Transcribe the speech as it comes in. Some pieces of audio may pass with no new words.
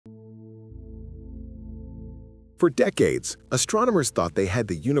For decades, astronomers thought they had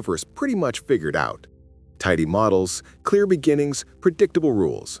the universe pretty much figured out. Tidy models, clear beginnings, predictable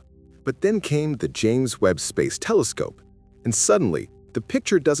rules. But then came the James Webb Space Telescope, and suddenly, the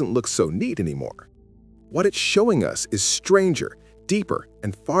picture doesn't look so neat anymore. What it's showing us is stranger, deeper,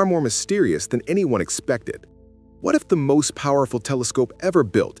 and far more mysterious than anyone expected. What if the most powerful telescope ever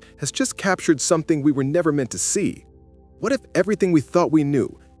built has just captured something we were never meant to see? What if everything we thought we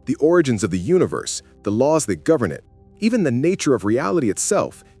knew, the origins of the universe, the laws that govern it, even the nature of reality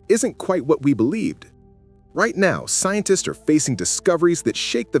itself, isn't quite what we believed? Right now, scientists are facing discoveries that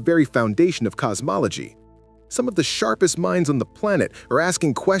shake the very foundation of cosmology. Some of the sharpest minds on the planet are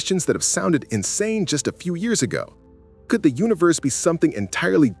asking questions that have sounded insane just a few years ago. Could the universe be something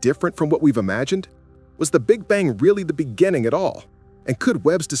entirely different from what we've imagined? Was the Big Bang really the beginning at all? And could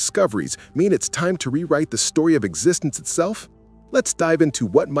Webb's discoveries mean it's time to rewrite the story of existence itself? Let's dive into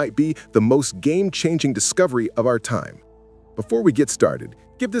what might be the most game-changing discovery of our time. Before we get started,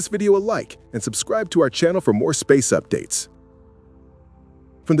 give this video a like and subscribe to our channel for more space updates.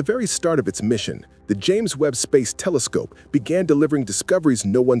 From the very start of its mission, the James Webb Space Telescope began delivering discoveries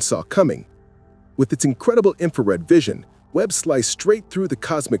no one saw coming. With its incredible infrared vision, Webb sliced straight through the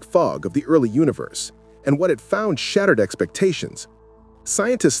cosmic fog of the early universe, and what it found shattered expectations.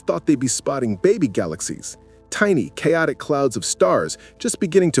 Scientists thought they'd be spotting baby galaxies, tiny, chaotic clouds of stars just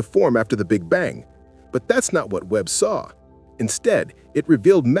beginning to form after the Big Bang. But that's not what Webb saw. Instead, it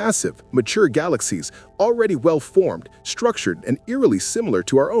revealed massive, mature galaxies, already well-formed, structured, and eerily similar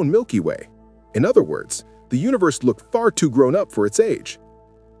to our own Milky Way. In other words, the universe looked far too grown up for its age.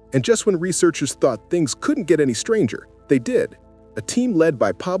 And just when researchers thought things couldn't get any stranger, they did. A team led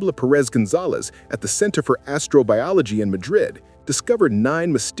by Pablo Perez Gonzalez at the Center for Astrobiology in Madrid discovered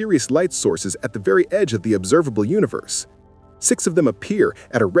 9 mysterious light sources at the very edge of the observable universe. 6 of them appear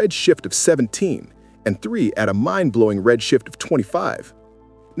at a redshift of 17, and 3 at a mind-blowing redshift of 25.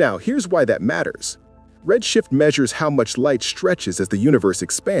 Now, here's why that matters. Redshift measures how much light stretches as the universe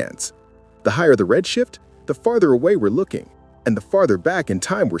expands. The higher the redshift, the farther away we're looking, and the farther back in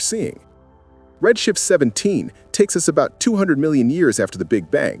time we're seeing. Redshift 17 takes us about 200 million years after the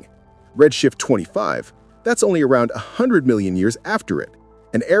Big Bang. Redshift 25, that's only around 100 million years after it,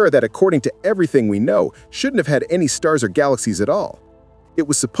 an era that, according to everything we know, shouldn't have had any stars or galaxies at all. It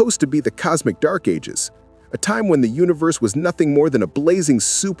was supposed to be the cosmic dark ages, a time when the universe was nothing more than a blazing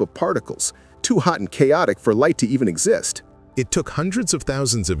soup of particles, too hot and chaotic for light to even exist. It took hundreds of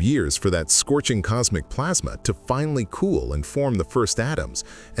thousands of years for that scorching cosmic plasma to finally cool and form the first atoms,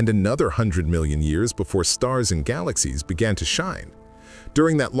 and another 100 million years before stars and galaxies began to shine.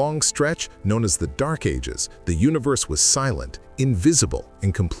 During that long stretch, known as the Dark Ages, the universe was silent, invisible,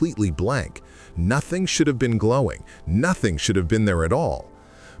 and completely blank. Nothing should have been glowing, nothing should have been there at all.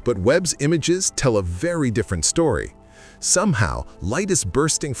 But Webb's images tell a very different story. Somehow, light is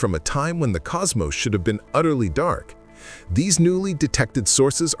bursting from a time when the cosmos should have been utterly dark. These newly detected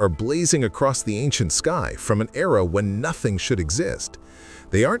sources are blazing across the ancient sky from an era when nothing should exist.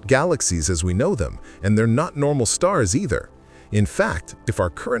 They aren't galaxies as we know them, and they're not normal stars either. In fact, if our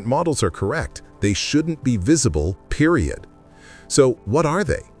current models are correct, they shouldn't be visible, period. So what are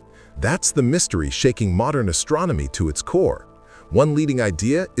they? That's the mystery shaking modern astronomy to its core. One leading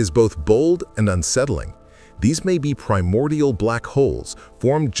idea is both bold and unsettling. These may be primordial black holes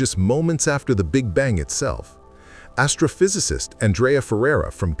formed just moments after the Big Bang itself. Astrophysicist Andrea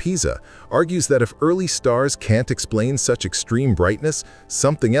Ferreira from Pisa argues that if early stars can't explain such extreme brightness,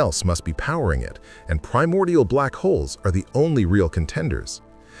 something else must be powering it, and primordial black holes are the only real contenders.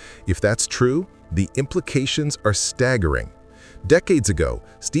 If that's true, the implications are staggering. Decades ago,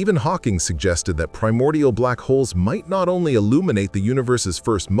 Stephen Hawking suggested that primordial black holes might not only illuminate the universe's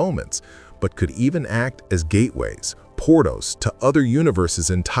first moments, but could even act as gateways, portals to other universes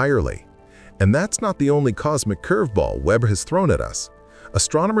entirely. And that's not the only cosmic curveball Webb has thrown at us.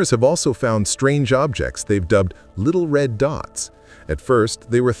 Astronomers have also found strange objects they've dubbed little red dots. At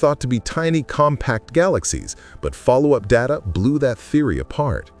first, they were thought to be tiny, compact galaxies, but follow-up data blew that theory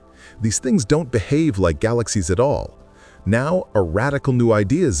apart. These things don't behave like galaxies at all. Now, a radical new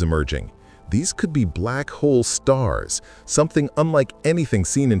idea is emerging. These could be black hole stars, something unlike anything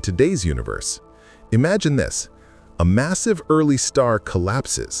seen in today's universe. Imagine this. A massive early star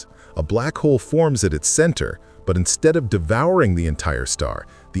collapses. A black hole forms at its center, but instead of devouring the entire star,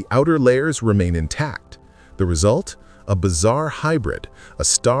 the outer layers remain intact. The result? A bizarre hybrid, a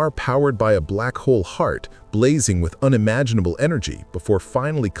star powered by a black hole heart, blazing with unimaginable energy before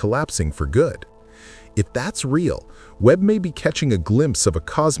finally collapsing for good. If that's real, Webb may be catching a glimpse of a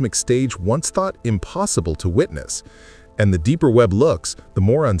cosmic stage once thought impossible to witness. And the deeper Webb looks, the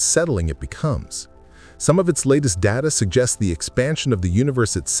more unsettling it becomes. Some of its latest data suggests the expansion of the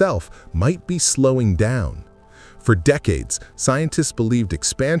universe itself might be slowing down. For decades, scientists believed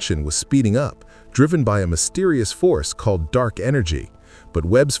expansion was speeding up, driven by a mysterious force called dark energy. But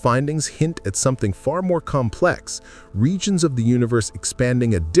Webb's findings hint at something far more complex, regions of the universe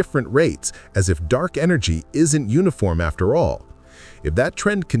expanding at different rates, as if dark energy isn't uniform after all. If that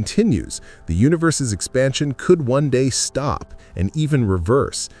trend continues, the universe's expansion could one day stop and even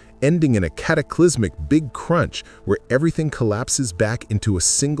reverse, ending in a cataclysmic big crunch where everything collapses back into a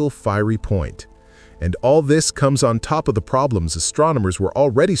single fiery point. And all this comes on top of the problems astronomers were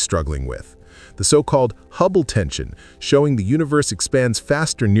already struggling with. The so-called Hubble tension, showing the universe expands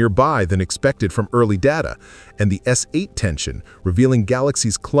faster nearby than expected from early data, and the S8 tension, revealing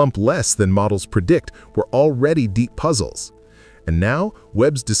galaxies clump less than models predict, were already deep puzzles. And now,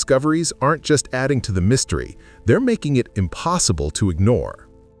 Webb's discoveries aren't just adding to the mystery, they're making it impossible to ignore.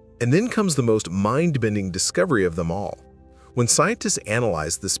 And then comes the most mind-bending discovery of them all. When scientists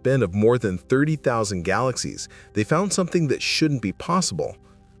analyzed the spin of more than 30,000 galaxies, they found something that shouldn't be possible.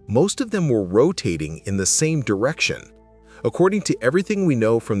 Most of them were rotating in the same direction. According to everything we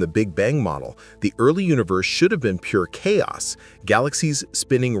know from the Big Bang model, the early universe should have been pure chaos, galaxies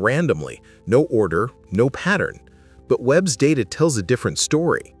spinning randomly, no order, no pattern. But Webb's data tells a different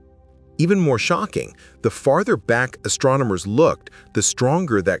story. Even more shocking, the farther back astronomers looked, the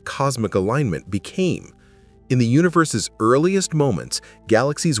stronger that cosmic alignment became. In the universe's earliest moments,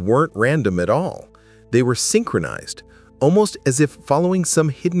 galaxies weren't random at all. They were synchronized, almost as if following some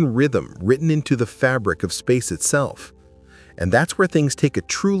hidden rhythm written into the fabric of space itself. And that's where things take a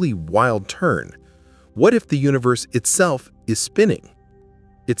truly wild turn. What if the universe itself is spinning?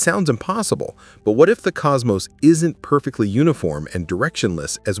 It sounds impossible, but what if the cosmos isn't perfectly uniform and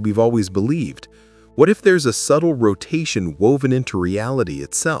directionless as we've always believed? What if there's a subtle rotation woven into reality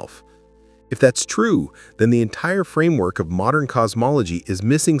itself? If that's true, then the entire framework of modern cosmology is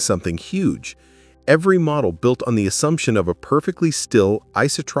missing something huge. Every model built on the assumption of a perfectly still,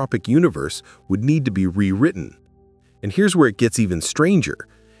 isotropic universe would need to be rewritten. And here's where it gets even stranger.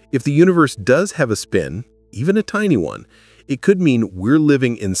 If the universe does have a spin, even a tiny one, it could mean we're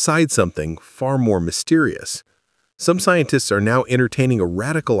living inside something far more mysterious. Some scientists are now entertaining a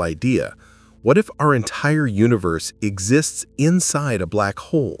radical idea. What if our entire universe exists inside a black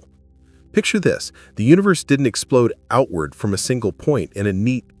hole? Picture this, the universe didn't explode outward from a single point in a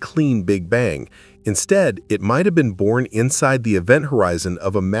neat, clean Big Bang. Instead, it might have been born inside the event horizon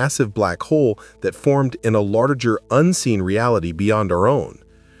of a massive black hole that formed in a larger, unseen reality beyond our own.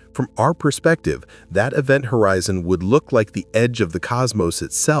 From our perspective, that event horizon would look like the edge of the cosmos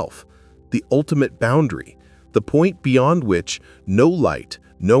itself, the ultimate boundary, the point beyond which no light,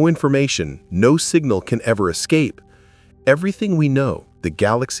 no information, no signal can ever escape. Everything we know, the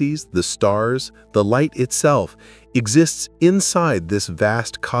galaxies, the stars, the light itself, exists inside this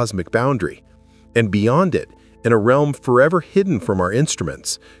vast cosmic boundary. And beyond it, in a realm forever hidden from our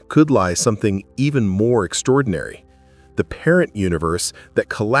instruments, could lie something even more extraordinary. The parent universe that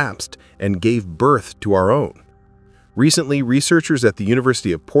collapsed and gave birth to our own. Recently, researchers at the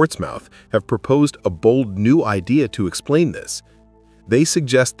University of Portsmouth have proposed a bold new idea to explain this. They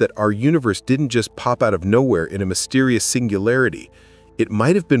suggest that our universe didn't just pop out of nowhere in a mysterious singularity. It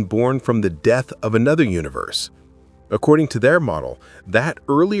might have been born from the death of another universe. According to their model, that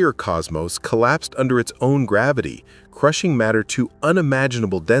earlier cosmos collapsed under its own gravity, crushing matter to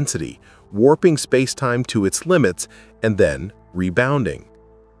unimaginable density, warping space-time to its limits, and then rebounding.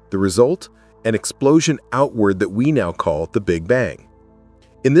 The result? An explosion outward that we now call the Big Bang.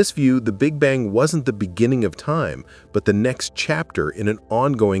 In this view, the Big Bang wasn't the beginning of time, but the next chapter in an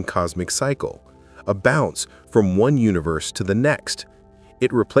ongoing cosmic cycle, a bounce from one universe to the next.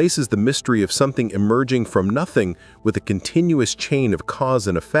 It replaces the mystery of something emerging from nothing with a continuous chain of cause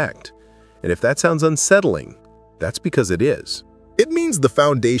and effect. And if that sounds unsettling, that's because it is. It means the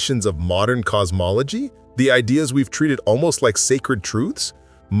foundations of modern cosmology, the ideas we've treated almost like sacred truths,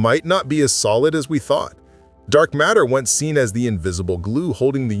 might not be as solid as we thought. Dark matter, once seen as the invisible glue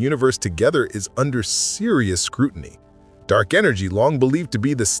holding the universe together, is under serious scrutiny. Dark energy, long believed to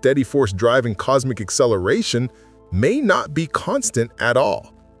be the steady force driving cosmic acceleration, may not be constant at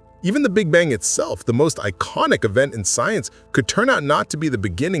all. Even the Big Bang itself, the most iconic event in science, could turn out not to be the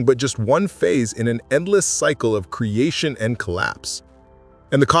beginning but just one phase in an endless cycle of creation and collapse.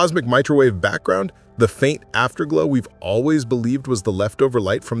 And the cosmic microwave background, the faint afterglow we've always believed was the leftover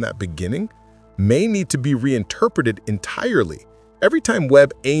light from that beginning, may need to be reinterpreted entirely. Every time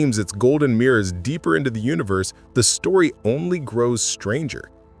Webb aims its golden mirrors deeper into the universe, the story only grows stranger.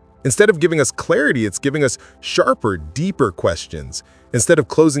 Instead of giving us clarity, it's giving us sharper, deeper questions. Instead of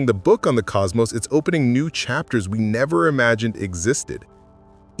closing the book on the cosmos, it's opening new chapters we never imagined existed.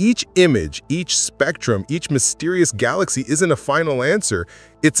 Each image, each spectrum, each mysterious galaxy isn't a final answer.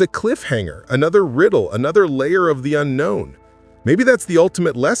 It's a cliffhanger, another riddle, another layer of the unknown. Maybe that's the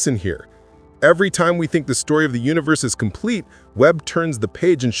ultimate lesson here. Every time we think the story of the universe is complete, Webb turns the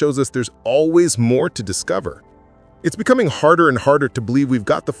page and shows us there's always more to discover. It's becoming harder and harder to believe we've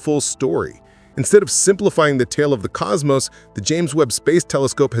got the full story. Instead of simplifying the tale of the cosmos, the James Webb Space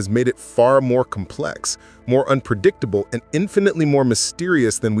Telescope has made it far more complex, more unpredictable, and infinitely more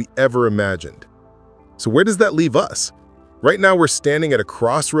mysterious than we ever imagined. So where does that leave us? Right now we're standing at a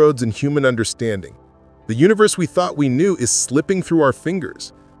crossroads in human understanding. The universe we thought we knew is slipping through our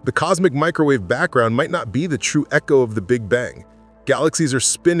fingers. The cosmic microwave background might not be the true echo of the Big Bang. Galaxies are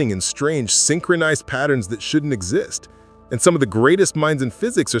spinning in strange, synchronized patterns that shouldn't exist. And some of the greatest minds in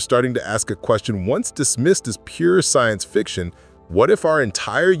physics are starting to ask a question once dismissed as pure science fiction: what if our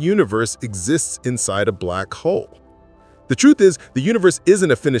entire universe exists inside a black hole? The truth is, the universe isn't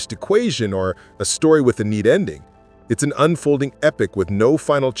a finished equation or a story with a neat ending. It's an unfolding epic with no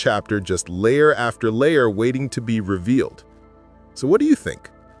final chapter, just layer after layer waiting to be revealed. So what do you think?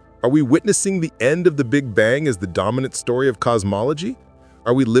 Are we witnessing the end of the Big Bang as the dominant story of cosmology?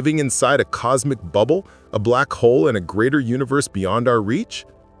 Are we living inside a cosmic bubble, a black hole, and a greater universe beyond our reach?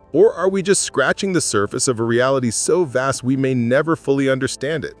 Or are we just scratching the surface of a reality so vast we may never fully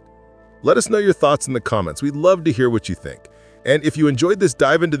understand it? Let us know your thoughts in the comments. We'd love to hear what you think. And if you enjoyed this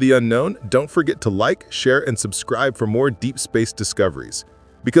dive into the unknown, don't forget to like, share, and subscribe for more deep space discoveries.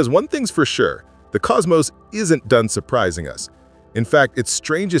 Because one thing's for sure, the cosmos isn't done surprising us. In fact, its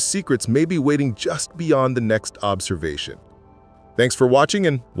strangest secrets may be waiting just beyond the next observation. Thanks for watching,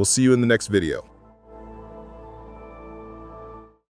 and we'll see you in the next video.